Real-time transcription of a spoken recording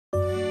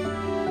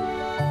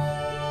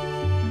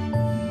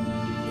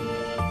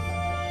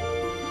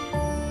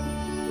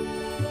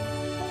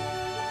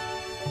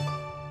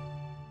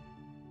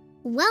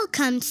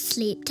Welcome to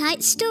Sleep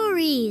Tight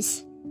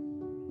Stories.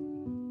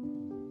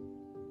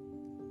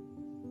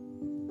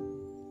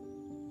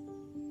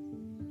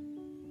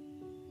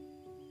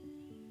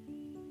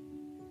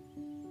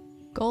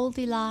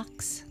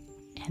 Goldilocks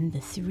and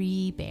the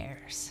Three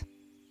Bears.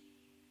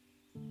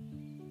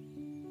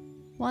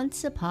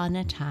 Once upon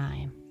a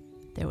time,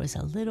 there was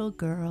a little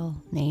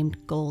girl named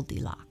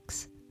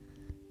Goldilocks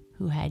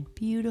who had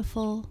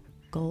beautiful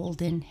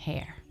golden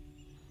hair.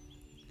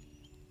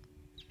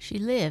 She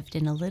lived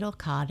in a little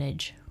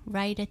cottage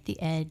right at the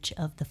edge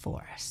of the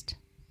forest.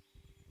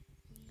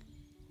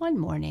 One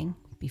morning,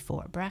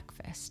 before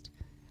breakfast,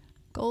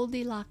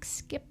 Goldilocks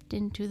skipped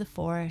into the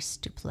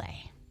forest to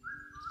play.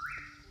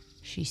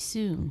 She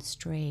soon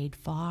strayed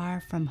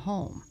far from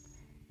home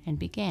and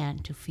began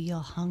to feel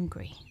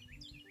hungry.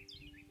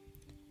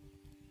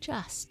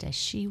 Just as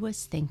she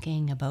was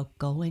thinking about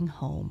going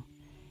home,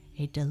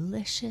 a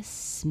delicious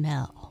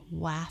smell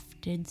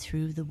wafted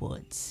through the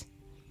woods.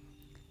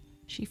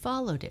 She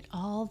followed it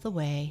all the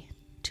way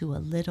to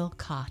a little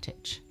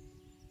cottage.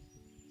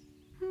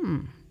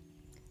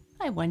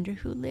 I wonder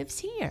who lives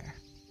here,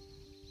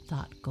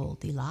 thought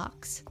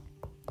Goldilocks.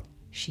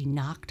 She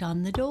knocked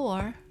on the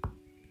door,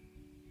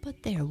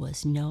 but there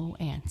was no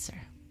answer.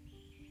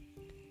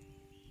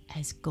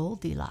 As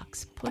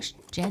Goldilocks pushed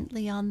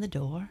gently on the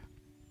door,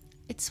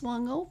 it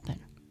swung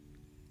open,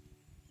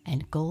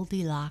 and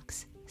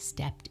Goldilocks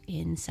stepped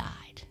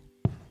inside.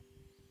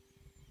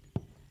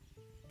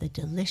 The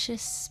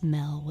delicious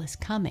smell was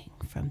coming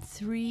from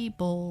 3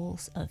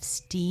 bowls of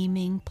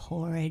steaming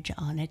porridge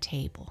on a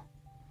table.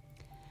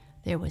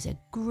 There was a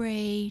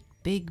great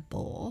big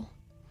bowl,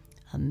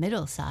 a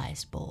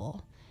middle-sized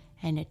bowl,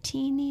 and a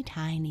teeny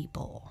tiny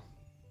bowl.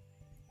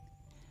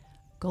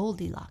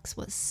 Goldilocks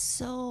was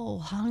so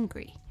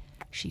hungry,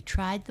 she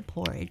tried the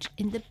porridge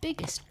in the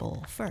biggest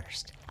bowl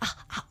first.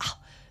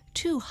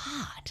 Too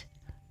hot,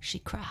 she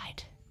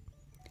cried.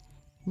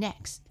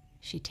 Next,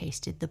 she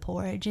tasted the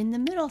porridge in the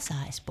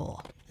middle-sized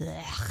bowl.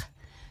 Ugh,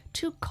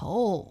 too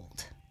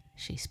cold,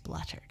 she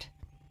spluttered.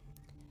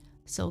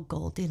 So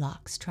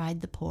Goldilocks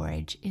tried the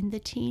porridge in the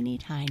teeny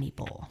tiny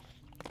bowl.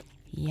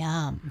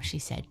 Yum, she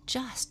said,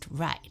 just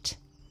right.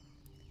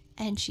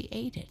 And she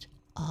ate it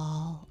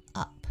all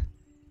up.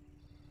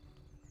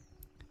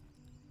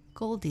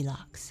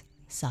 Goldilocks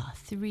saw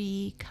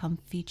 3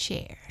 comfy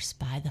chairs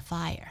by the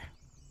fire.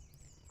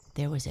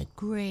 There was a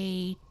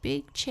great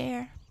big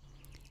chair,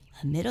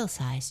 a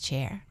middle-sized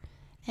chair,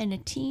 and a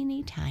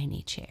teeny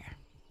tiny chair.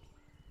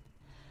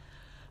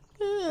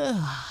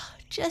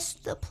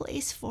 Just the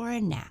place for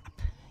a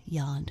nap,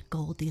 yawned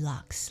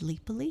Goldilocks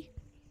sleepily.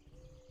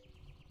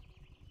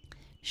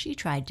 She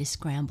tried to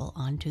scramble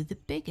onto the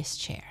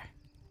biggest chair.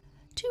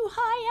 Too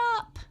high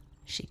up,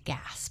 she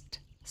gasped,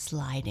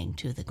 sliding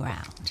to the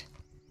ground.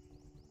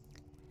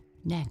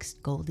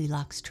 Next,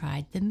 Goldilocks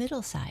tried the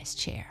middle-sized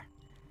chair,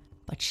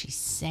 but she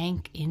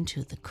sank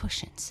into the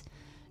cushions.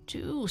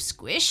 Too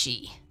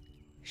squishy,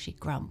 she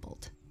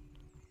grumbled.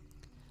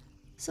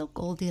 So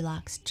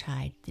Goldilocks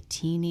tried the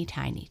teeny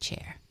tiny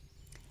chair.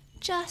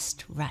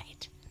 Just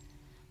right.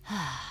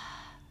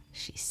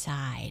 She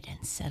sighed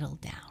and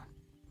settled down.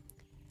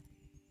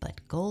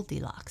 But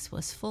Goldilocks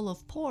was full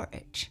of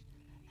porridge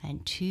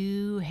and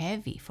too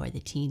heavy for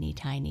the teeny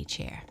tiny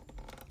chair.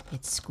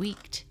 It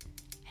squeaked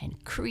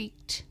and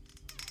creaked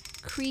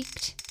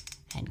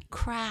and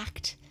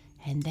cracked,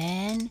 and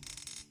then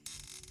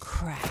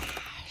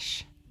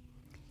crash.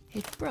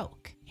 It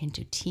broke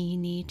into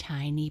teeny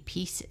tiny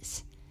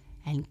pieces,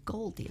 and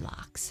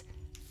Goldilocks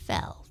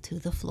fell to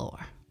the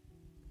floor.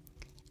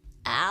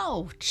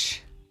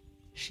 Ouch,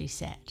 she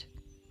said.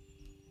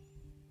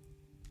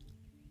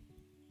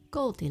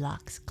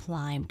 Goldilocks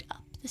climbed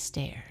up the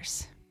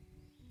stairs.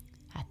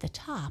 At the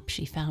top,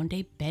 she found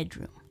a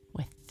bedroom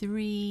with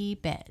 3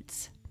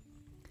 beds.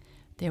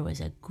 There was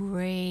a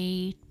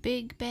great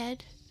big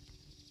bed,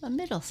 a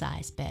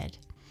middle-sized bed,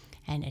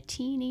 and a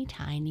teeny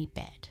tiny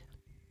bed.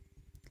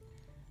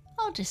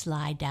 I'll just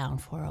lie down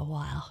for a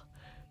while,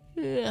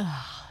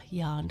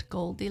 yawned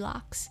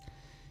Goldilocks.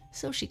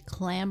 So she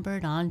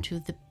clambered onto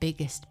the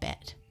biggest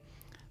bed.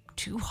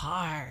 Too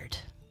hard,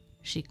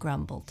 she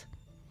grumbled.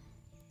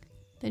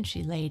 Then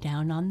she lay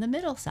down on the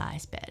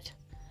middle-sized bed.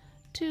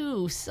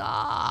 Too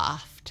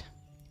soft,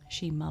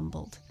 she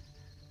mumbled.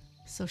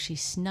 So she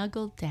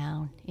snuggled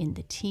down in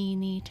the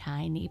teeny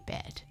tiny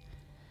bed.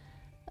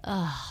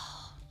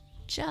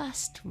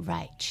 Just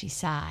right, she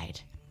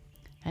sighed,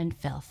 and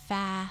fell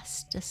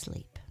fast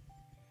asleep.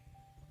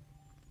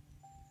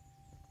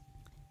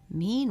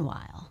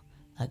 Meanwhile,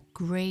 a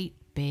great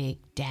big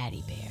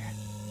daddy bear,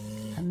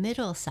 a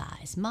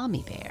middle-sized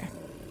mommy bear,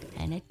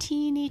 and a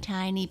teeny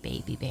tiny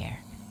baby bear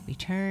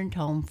returned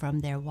home from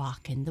their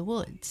walk in the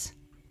woods.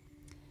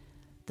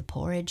 The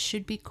porridge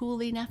should be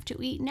cool enough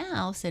to eat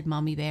now, said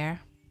Mommy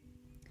Bear.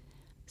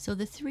 So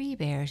the 3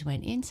 bears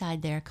went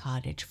inside their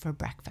cottage for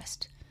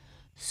breakfast.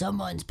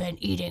 Someone's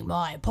been eating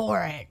my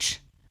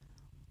porridge,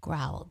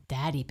 growled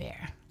Daddy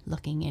Bear,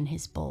 looking in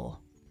his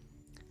bowl.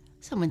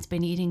 Someone's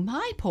been eating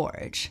my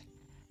porridge,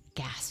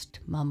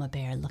 gasped Mama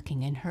Bear,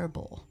 looking in her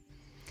bowl.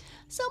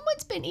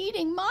 Someone's been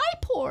eating my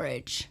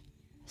porridge,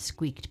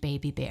 squeaked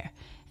Baby Bear,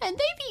 and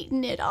they've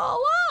eaten it all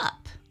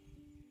up.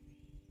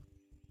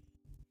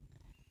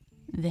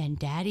 Then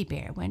Daddy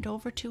Bear went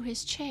over to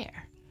his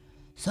chair.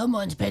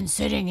 Someone's been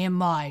sitting in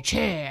my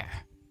chair,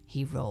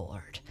 he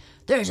roared.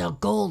 There's a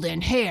golden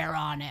hair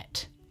on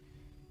it.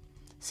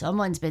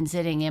 Someone's been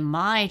sitting in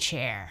my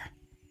chair,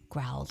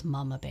 growled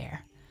Mama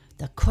Bear.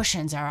 The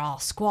cushions are all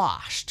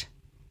squashed.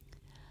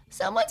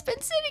 Someone's been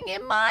sitting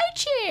in my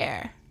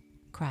chair,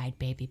 cried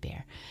Baby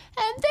Bear,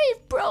 and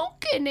they've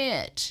broken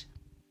it.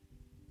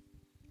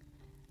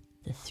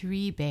 The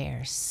 3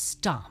 bears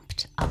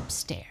stomped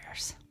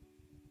upstairs.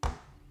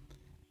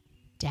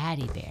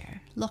 Daddy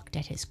Bear looked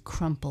at his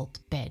crumpled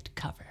bed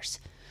covers.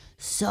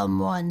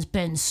 Someone's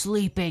been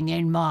sleeping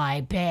in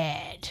my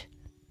bed,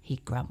 he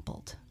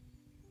grumbled.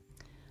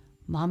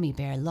 Mommy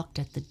Bear looked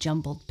at the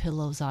jumbled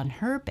pillows on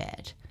her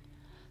bed.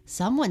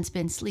 Someone's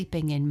been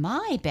sleeping in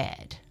my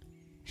bed,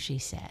 she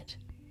said.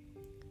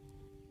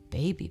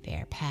 Baby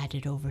Bear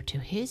padded over to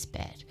his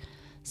bed.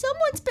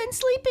 Someone's been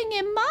sleeping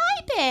in my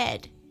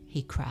bed,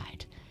 he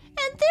cried,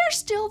 and they're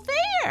still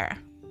there.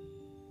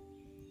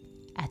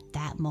 At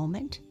that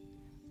moment,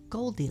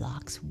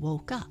 Goldilocks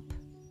woke up.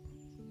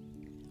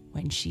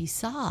 When she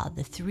saw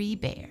the 3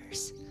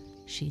 bears,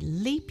 she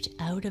leaped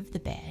out of the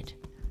bed,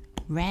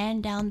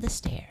 ran down the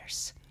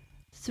stairs,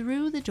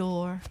 through the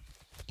door,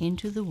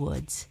 into the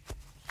woods,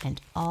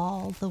 and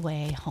all the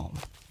way home.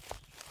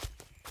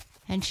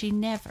 And she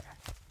never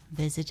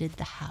visited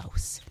the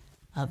house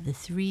of the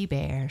 3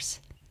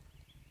 bears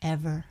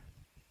ever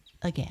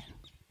again.